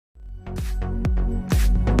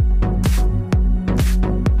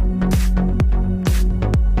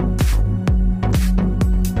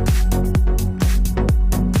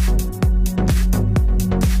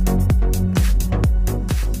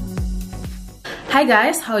Hi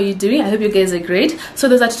guys, how are you doing? I hope you guys are great. So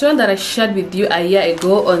there's a tutorial that I shared with you a year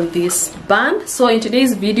ago on this band. So in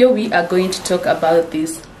today's video we are going to talk about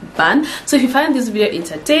this band. So if you find this video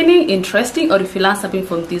entertaining, interesting, or if you learn something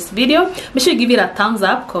from this video, make sure you give it a thumbs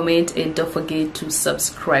up, comment, and don't forget to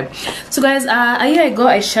subscribe. So guys, a year ago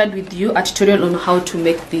I shared with you a tutorial on how to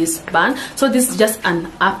make this band. So this is just an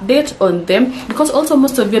update on them, because also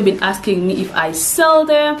most of you have been asking me if I sell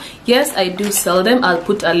them. Yes, I do sell them. I'll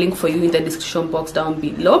put a link for you in the description box down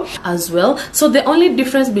below as well. So the only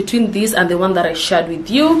difference between this and the one that I shared with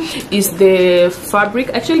you is the fabric.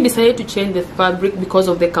 I actually decided to change the fabric because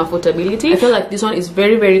of the comfortability. I feel like this one is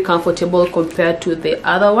very comfortable compared to the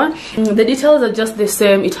other one. The details are just the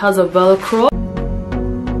same. It has a velcro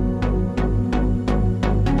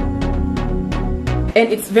and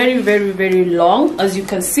it's very long. As you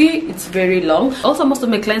can see, it's very long. Also, most of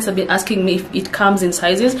my clients have been asking me if it comes in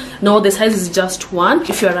sizes. No, the size is just one.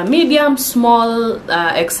 If you're a medium, small,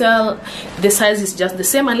 XL, the size is just the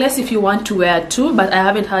same, unless if you want to wear two, but I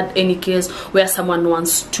haven't had any case where someone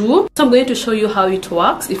wants two. So I'm going to show you how it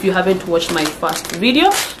works if you haven't watched my first video.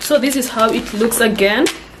 So this is how it looks again.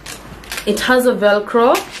 It has a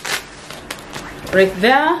velcro right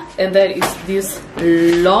there, and then it's this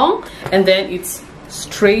long, and then it's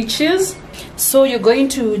stretches. So you're going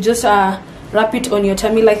to just wrap it on your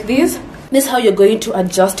tummy like this. This is how you're going to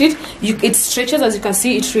adjust it. It stretches, as you can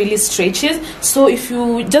see, it really stretches. So if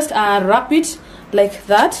you just wrap it like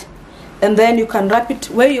that, and then you can wrap it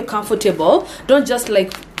where you're comfortable. Don't just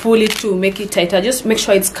like pull it to make it tighter. Just make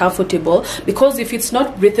sure it's comfortable, because if it's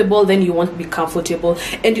not breathable, then you won't be comfortable,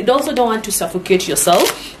 and you also don't want to suffocate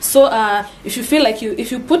yourself. So if you feel like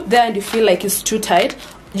if you put there and you feel like it's too tight,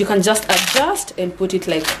 you can just adjust and put it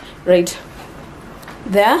like right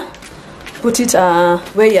there. Put it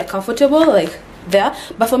where you're comfortable, like there.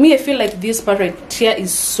 But for me, I feel like this part right here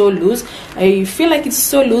is so loose. I feel like it's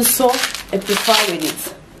so loose, so I prefer when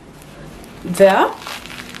it's there.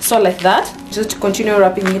 So like that, just continue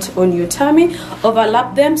wrapping it on your tummy.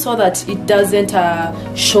 Overlap them so that it doesn't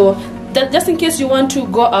show. Just in case you want to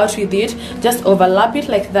go out with it, just overlap it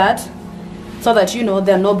like that, so that you know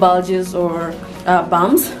there are no bulges or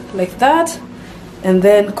bumps, like that. And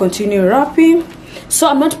then continue wrapping. So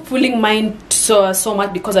I'm not pulling mine so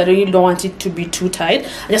much because I really don't want it to be too tight.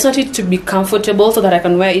 I just want it to be comfortable so that I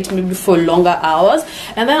can wear it maybe for longer hours.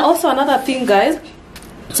 And then also another thing, guys,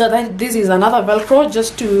 so that this is another velcro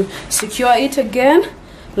just to secure it again,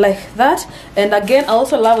 like that. And again, I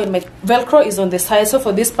also love when my velcro is on the side. So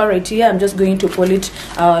for this part right here, I'm just going to pull it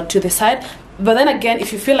to the side. But then again,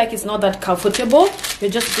 if you feel like it's not that comfortable,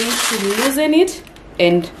 you're just going to loosen it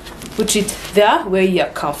and put it there where you're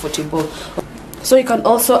comfortable. So you can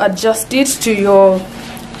also adjust it to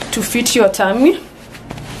fit your tummy.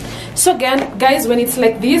 So again, guys, when it's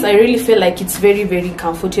like this, I really feel like it's very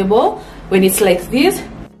comfortable. When it's like this,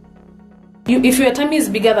 if your tummy is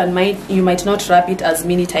bigger than mine, you might not wrap it as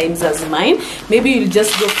many times as mine. Maybe you'll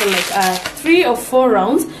just go for like 3 or 4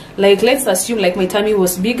 rounds. Like, let's assume like my tummy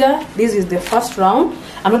was bigger. This is the first round.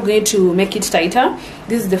 I'm not going to make it tighter.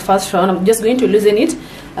 This is the first round. I'm just going to loosen it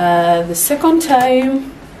the second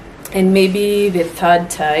time, and maybe the third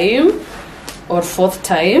time or fourth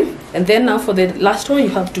time. And then now for the last one, you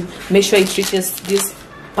have to make sure it reaches this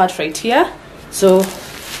part right here. So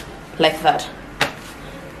like that.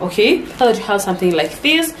 Okay, so that you have something like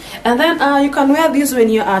this. And then you can wear this when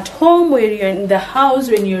you're at home, when you're in the house,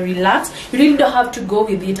 when you're relaxed. You really don't have to go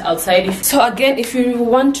with it outside. So again, if you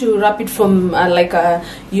want to wrap it from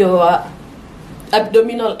your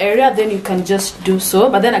abdominal area, then you can just do so.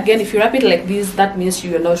 But then again, if you wrap it like this, that means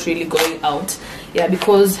you're not really going out. Yeah,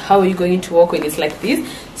 because how are you going to walk when it's like this?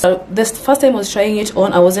 So the first time I was trying it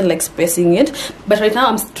on, I wasn't like spacing it, but right now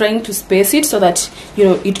I'm trying to space it so that, you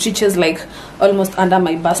know, it reaches like almost under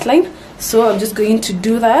my bust line. So I'm just going to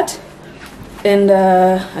do that, and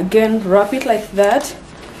again, wrap it like that.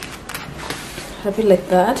 Wrap it like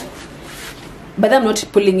that. But I'm not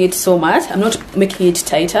pulling it so much. I'm not making it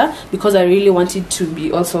tighter because I really want it to be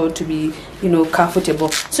you know, comfortable.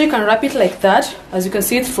 So you can wrap it like that. As you can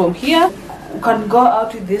see it from here, you can go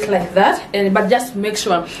out with this like that. But just make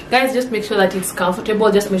sure, guys, just make sure that it's comfortable.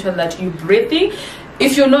 Just make sure that you're breathing.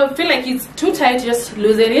 If you feel like it's too tight, just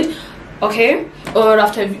loosen it. Okay, or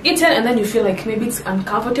after you've eaten and then you feel like maybe it's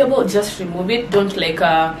uncomfortable, just remove it. Don't like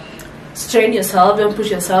strain yourself, don't put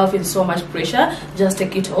yourself in so much pressure, just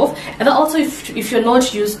take it off. And then also if you're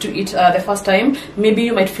not used to it the first time, maybe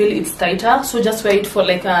you might feel it's tighter, so just wear it for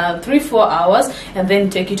like 3-4 hours and then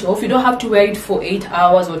take it off. You don't have to wear it for 8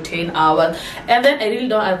 hours or 10 hours. And then I really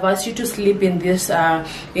don't advise you to sleep in these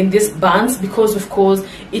bands, because of course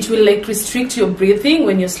it will like restrict your breathing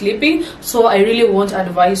when you're sleeping. So I really won't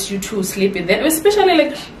advise you to sleep in them, especially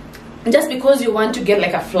like just because you want to get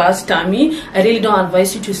like a flat tummy. I really don't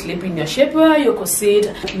advise you to sleep in your shapewear, your corset.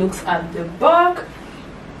 It looks at the back,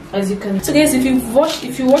 as you can. So guys, if you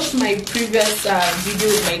watched my previous video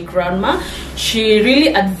with my grandma, she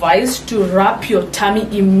really advised to wrap your tummy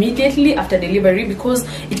immediately after delivery, because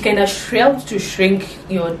it kind of helps to shrink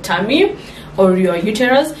your tummy or your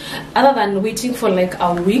uterus, other than waiting for like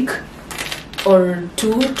a week or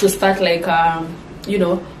two to start like you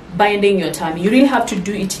know, binding your tummy. You really have to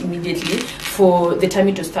do it immediately for the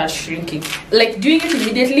tummy to start shrinking. Like doing it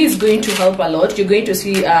immediately is going to help a lot. You're going to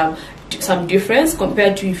see some difference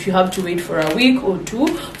compared to if you have to wait for a week or two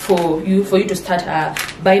for you to start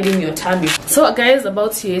binding your tummy. So guys,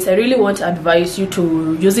 about CS, I really want to advise you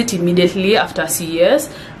to use it immediately after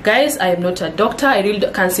CS. Guys, I am not a doctor, I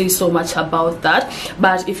really can't say so much about that,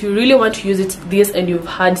 but if you really want to use this and you've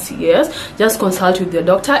had CS, just consult with your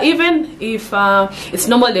doctor. Even if it's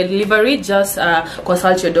normal delivery, just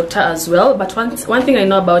consult your doctor as well. But one thing I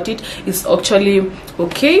know about it is actually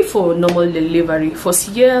okay for normal delivery. For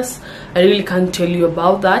CS, I really can't tell you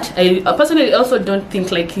about that. I personally also don't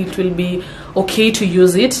think like it will be okay to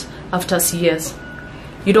use it after CS.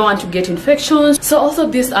 You don't want to get infections. So also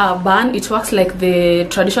this band, it works like the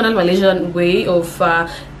traditional Malaysian way of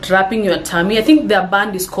wrapping your tummy. I think their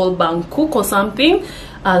band is called Bangkok or something.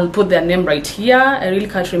 I'll put their name right here. I really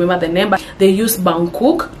can't remember the name, but they use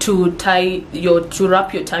Bangkok to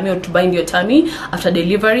wrap your tummy or to bind your tummy after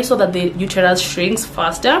delivery, so that the uterus shrinks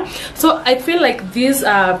faster. So I feel like these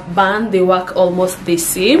band, they work almost the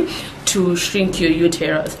same to shrink your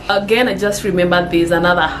uterus. Again, I just remember there's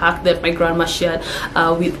another hack that my grandma shared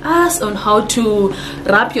with us on how to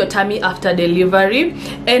wrap your tummy after delivery,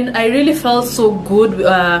 and I really felt so good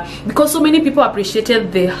because so many people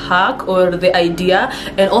appreciated the hack or the idea,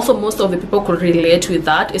 and also most of the people could relate with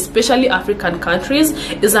that, especially African countries.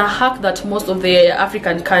 It's a hack that most of the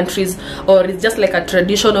African countries, or it's just like a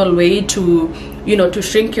traditional way to, you know, to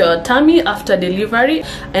shrink your tummy after delivery.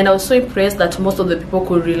 And I was so impressed that most of the people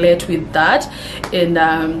could relate with that. And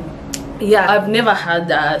yeah, I've never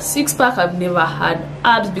had a six-pack, I've never had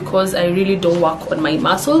abs, because I really don't work on my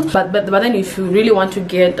muscles. But then if you really want to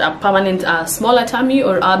get a permanent smaller tummy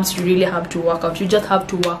or abs, you really have to work out. You just have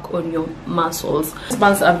to work on your muscles. These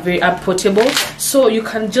bands are very portable, so you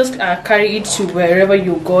can just carry it to wherever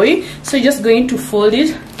you're going. So you're just going to fold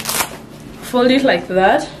it like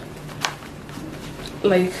that,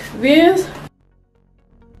 like this.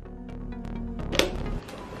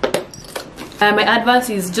 My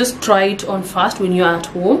advice is just try it on first when you're at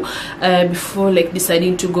home before like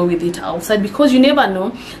deciding to go with it outside, because you never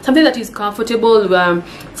know. Something that is comfortable,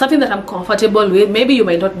 something that I'm comfortable with, maybe you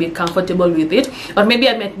might not be comfortable with it, or maybe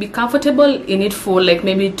I might be comfortable in it for like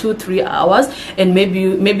maybe 2-3 hours, and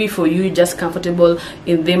maybe for you just comfortable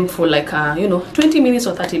in them for like you know, 20 minutes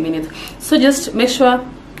or 30 minutes. So just make sure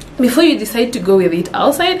before you decide to go with it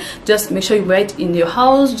outside, just make sure you wear it in your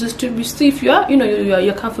house, just to see if you are, you know,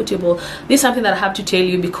 you're comfortable. This is something that I have to tell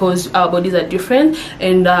you, because our bodies are different,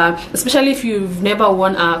 and especially if you've never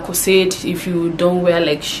worn a corset, if you don't wear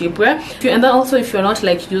like shapewear, and then also if you're not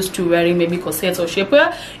like used to wearing maybe corsets or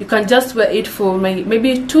shapewear, you can just wear it for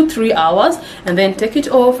maybe 2-3 hours and then take it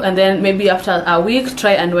off, and then maybe after a week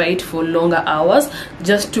try and wear it for longer hours,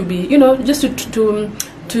 just to be, you know, just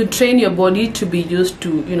to train your body to be used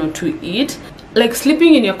to, you know, to it. Like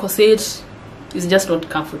sleeping in your corset is just not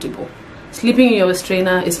comfortable. Sleeping in your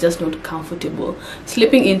strainer is just not comfortable.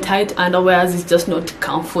 Sleeping in tight underwears is just not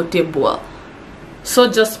comfortable. So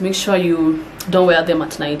just make sure you don't wear them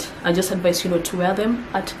at night. I just advise you not to wear them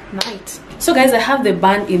at night. So guys, I have the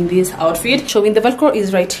band in this outfit. Showing the Velcro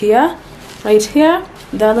is right here.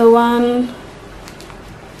 The other one,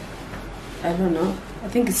 I don't know, I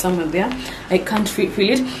think it's somewhere there. I can't feel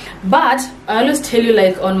it, but I always tell you,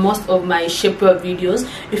 like on most of my shapewear videos,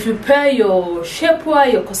 if you pair your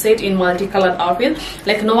shapewear, your corset in multicolored outfit,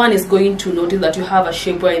 like no one is going to notice that you have a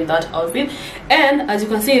shapewear in that outfit. And as you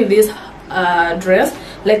can see in this dress,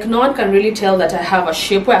 like no one can really tell that I have a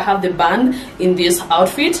shapewear. I have the band in this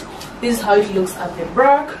outfit. This is how it looks at the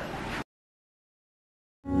back.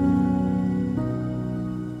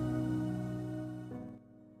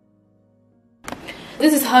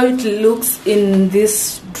 This is how it looks in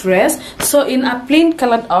this dress. So in a plain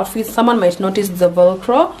colored outfit, someone might notice the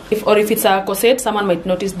velcro, or if it's a corset, someone might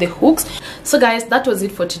notice the hooks. So guys, that was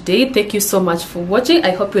it for today. Thank you so much for watching.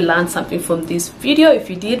 I hope you learned something from this video. If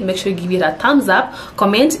you did, make sure you give it a thumbs up,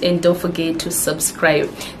 comment, and don't forget to subscribe.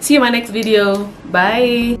 See you in my next video.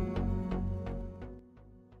 Bye.